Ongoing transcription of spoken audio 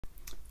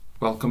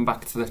Welcome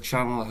back to the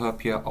channel. I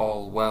hope you're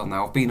all well.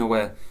 Now, I've been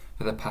away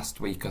for the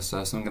past week or so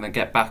I'm going to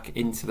get back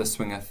into the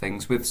swing of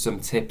things with some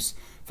tips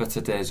for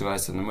today's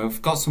race, and we've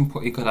got some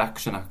pretty good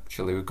action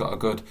actually. We've got a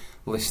good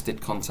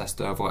listed contest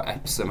over at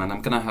Epsom, and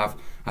I'm going to have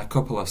a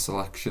couple of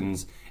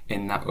selections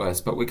in that race,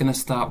 but we're going to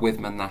start with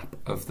my nap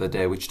of the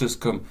day, which does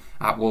come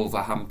at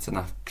Wolverhampton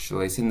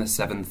actually. It's in the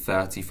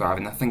 7:35,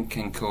 and I think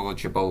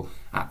Encourageable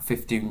at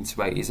 15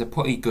 to 8 is a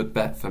pretty good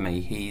bet for me.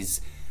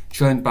 He's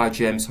joined by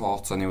James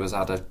Horton, who has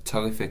had a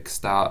terrific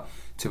start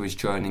to his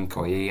training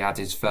career. He had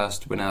his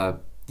first winner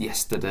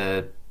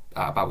yesterday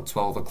at about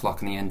 12 o'clock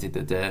and he ended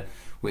the day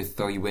with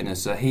 3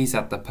 winners, so he's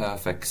had the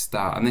perfect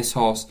start. And this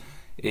horse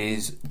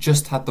is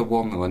just had the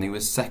one run. He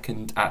was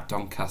second at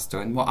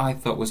Doncaster in what I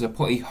thought was a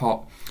pretty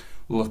hot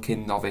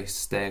looking novice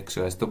stakes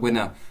race. The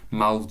winner,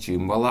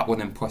 Maldoom, well, that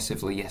won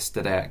impressively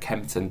yesterday at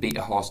Kempton, beat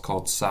a horse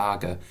called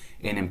Saga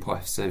in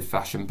impressive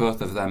fashion. Both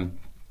of them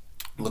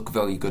look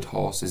very good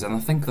horses, and I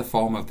think the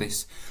form of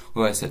this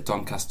race at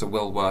Doncaster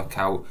will work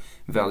out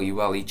very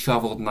well. He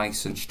travelled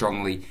nice and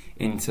strongly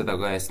into the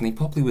race, and he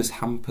probably was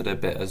hampered a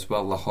bit as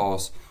well. The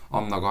horse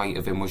on the right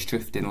of him was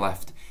drifting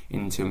left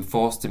into him,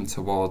 forced him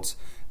towards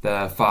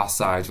the far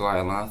side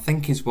rail, and I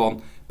think his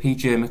one,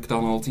 PJ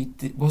McDonald, he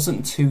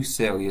wasn't too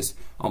serious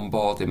on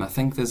board him. I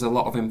think there's a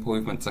lot of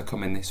improvement to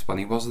come in this one.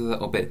 He was a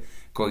little bit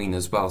green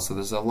as well, so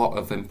there's a lot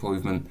of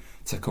improvement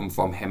to come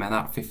from him, and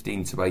at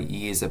 15 to 8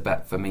 he is a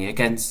bet for me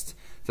against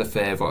the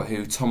favourite,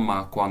 who Tom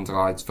Marquand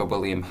rides for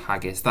William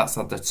Haggis. That's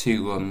had the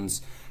 2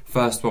 runs.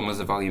 First one was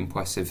a very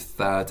impressive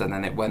third, and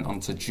then it went on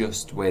to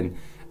just win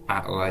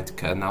at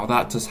Redcar. Now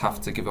that does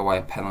have to give away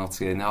a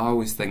penalty, and I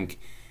always think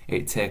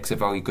it takes a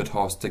very good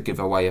horse to give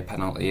away a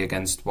penalty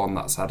against one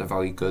that's had a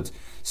very good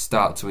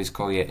start to his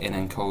career in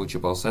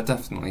Encourageable. So I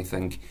definitely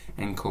think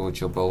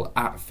Encourageable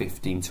at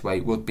 15 to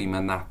 8 would be my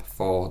nap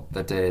for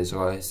the day's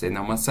racing.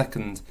 Now my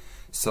second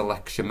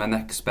selection, my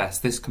next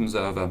best, this comes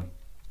over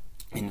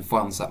in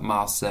France at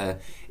Marseille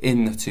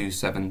in the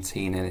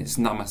 2:17, and it's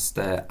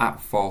Namaste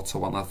at 4 to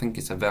 1. I think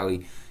it's a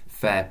very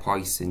fair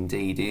price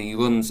indeed. He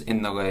runs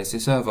in the race.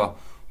 It's over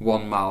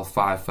 1 mile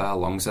 5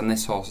 furlongs, and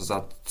this horse has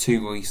had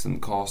 2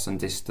 recent course and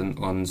distance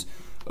runs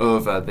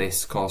over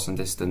this course and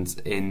distance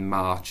in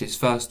March. His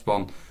first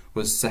one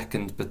was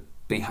second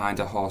behind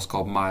a horse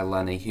called My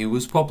Lenny, who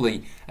was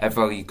probably a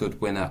very good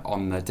winner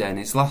on the day, and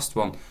his last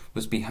one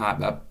was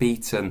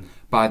beaten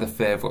by the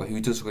favourite,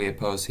 who does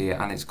reoppose here,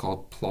 and it's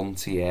called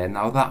Plontier.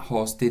 Now that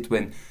horse did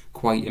win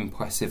quite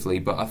impressively,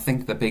 but I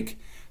think the big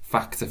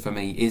factor for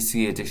me is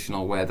the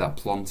additional weight that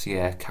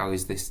Plontier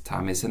carries this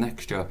time. It's an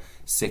extra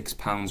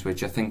 £6,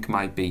 which I think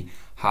might be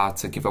hard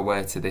to give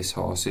away to this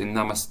horse. In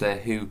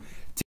Namaste, who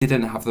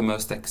didn't have the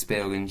most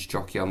experienced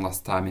jockey on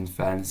last time, in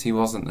fairness, he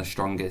wasn't the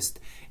strongest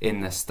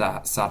in the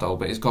saddle,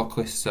 but he's got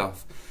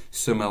Christophe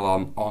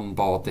Soumillon on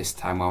board this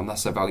time round.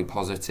 That's a very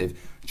positive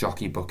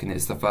jockey book, and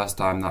it's the first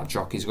time that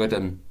jockey's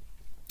ridden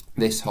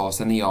this horse,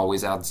 and he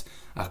always adds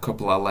a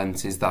couple of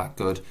lengths. Is that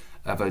good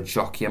of a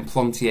jockey? And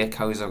Plontier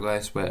carries a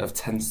race weight of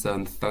 10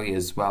 stone 3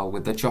 as well.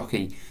 With the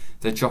jockey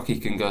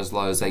can go as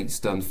low as 8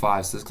 stone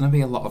 5, so there's going to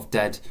be a lot of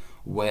dead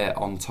weight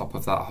on top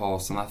of that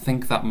horse, and I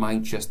think that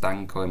might just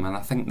anchor him. And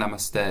I think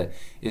Namaste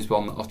is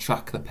one that will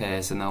track the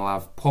pace, and they'll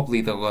have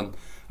probably the run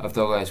of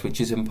the race, which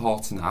is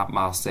important at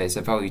Marseille. It's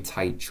a very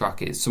tight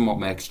track. It somewhat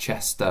makes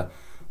Chester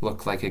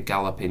look like a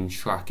galloping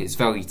track. It's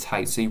very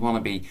tight, so you want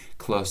to be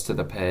close to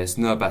the pace.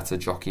 No better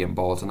jockey on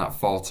board, and at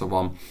 4 to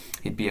 1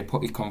 he'd be a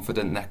pretty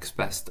confident next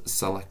best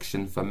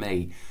selection for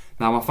me.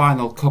 Now my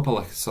final couple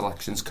of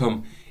selections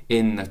come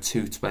in the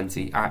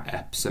 2:20 at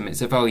Epsom.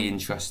 It's a very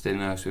interesting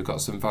race. We've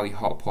got some very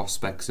hot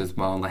prospects as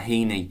well.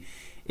 Nahini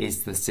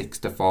is the 6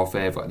 to 4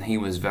 favourite, and he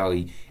was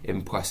very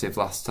impressive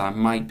last time.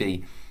 Might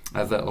be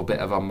a little bit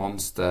of a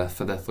monster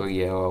for the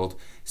 3-year-old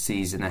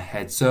season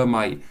ahead. So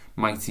might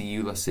Mighty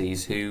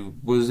Ulysses, who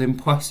was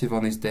impressive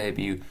on his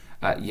debut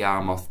at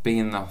Yarmouth,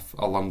 being off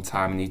a long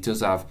time, and he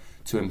does have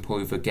to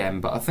improve again.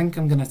 But I think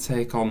I'm going to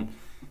take on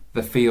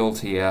the field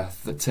here,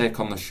 take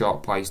on the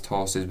short priced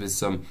horses with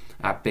some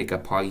at bigger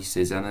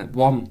prices. And at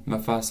my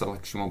first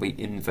selection will be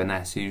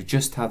Inverness, who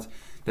just had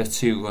the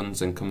 2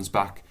 runs and comes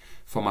back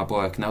from a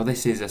break. Now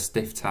this is a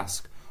stiff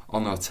task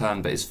on the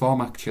return, but his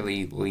form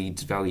actually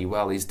leads very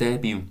well. His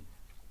debut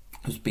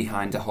was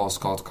behind a horse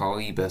called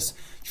Coribus,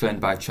 trained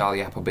by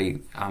Charlie Appleby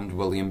and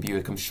William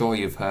Buick. I'm sure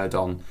you've heard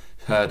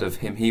of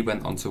him. He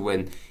went on to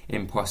win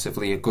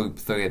impressively a Group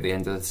 3 at the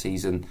end of the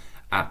season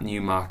at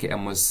Newmarket,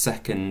 and was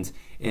second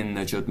in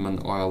the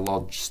Judgment Royal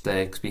Lodge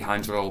Stakes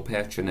behind Royal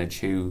Patronage,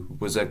 who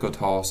was a good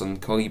horse,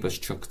 and Coribus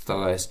chucked the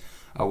race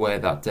away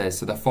that day.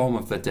 So the form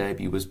of the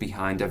debut was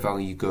behind a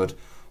very good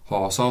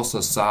horse.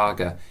 Also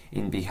Saga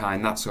in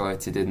behind, that's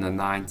rated in the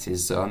 90s,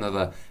 so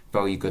another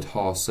very good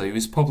horse. So he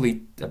was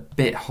probably a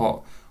bit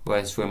hot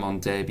race for him on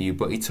debut,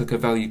 but he took a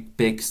very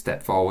big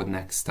step forward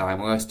next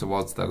time, raced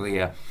towards the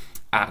rear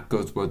at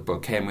Goodwood, but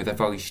came with a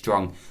very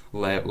strong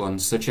late run,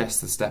 suggests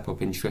the step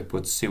up in trip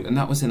would suit, and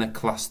that was in a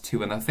Class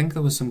 2, and I think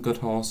there were some good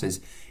horses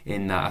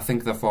in that. I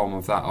think the form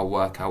of that will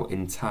work out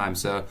in time.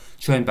 So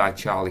trained by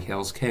Charlie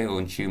Hills, Cahill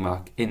and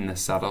Schumacher in the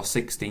saddle,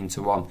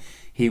 16-1.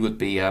 He would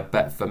be a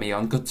bet for me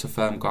on good to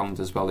firm ground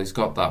as well. He's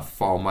got that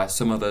form where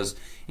some others,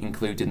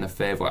 including the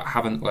favourite,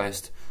 haven't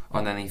raced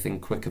on anything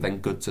quicker than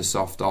good to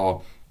soft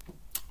or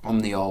on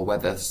the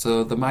all-weather,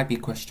 so there might be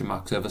question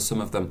marks over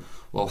some of them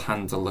will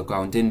handle the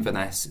ground.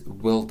 Inverness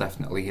will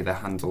definitely either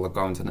handle the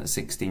ground, and at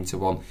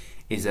 16-1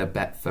 is a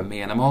bet for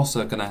me. And I'm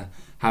also going to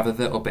have a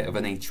little bit of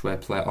an each-way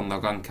play on the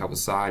rank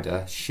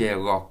outsider, Sheer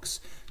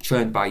Rocks,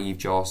 trained by Eve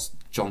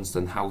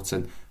Johnston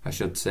Houghton, I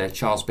should say.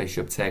 Charles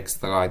Bishop takes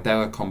the ride.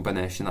 They're a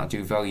combination that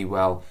do very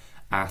well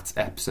at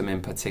Epsom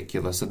in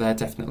particular, so they're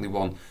definitely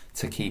one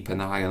to keep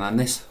an eye on. And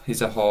this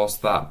is a horse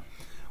that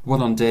won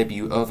on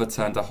debut,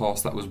 overturned a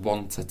horse that was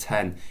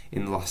 1-10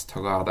 in Last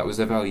Hurrah. That was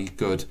a very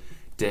good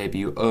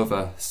debut,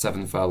 over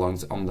 7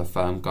 furlongs on the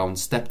firm ground.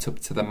 Stepped up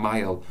to the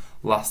mile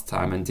last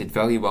time and did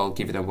very well,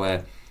 giving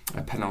away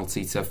a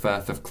penalty to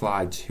Firth of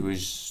Clyde, who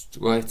was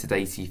rated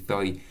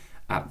 83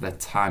 at the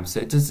time. So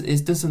it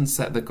doesn't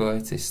set the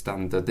greatest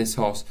standard. This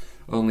horse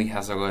only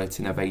has a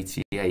rating of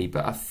 88,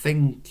 but I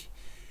think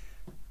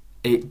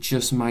it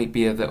just might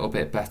be a little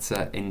bit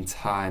better in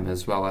time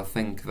as well. I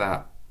think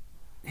that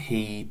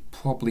he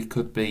probably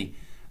could be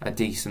a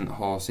decent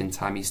horse in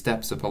time. He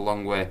steps up a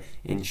long way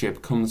in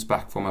trip, comes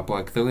back from a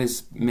break. There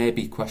is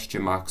maybe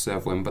question marks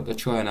over him, but the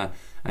trainer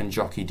and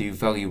jockey do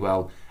very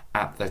well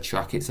at the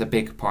track. It's a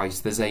big price.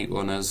 There's 8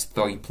 runners,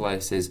 3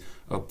 places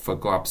up for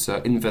grabs.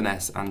 So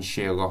Inverness and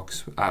Sheer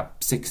Rocks at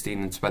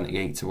 16 and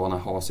 28-1 are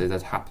horses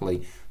that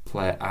happily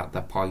play at the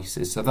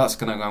prices. So that's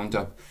going to round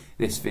up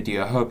this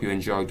video. I hope you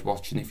enjoyed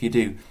watching. If you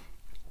do,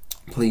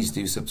 please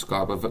do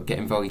subscribe. We're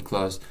getting very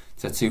close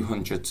to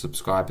 200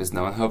 subscribers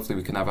now, and hopefully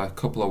we can have a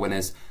couple of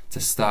winners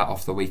to start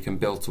off the week and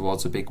build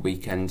towards a big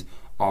weekend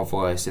of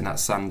racing at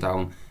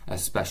Sandown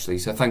especially.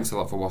 So thanks a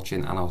lot for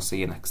watching, and I'll see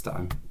you next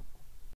time.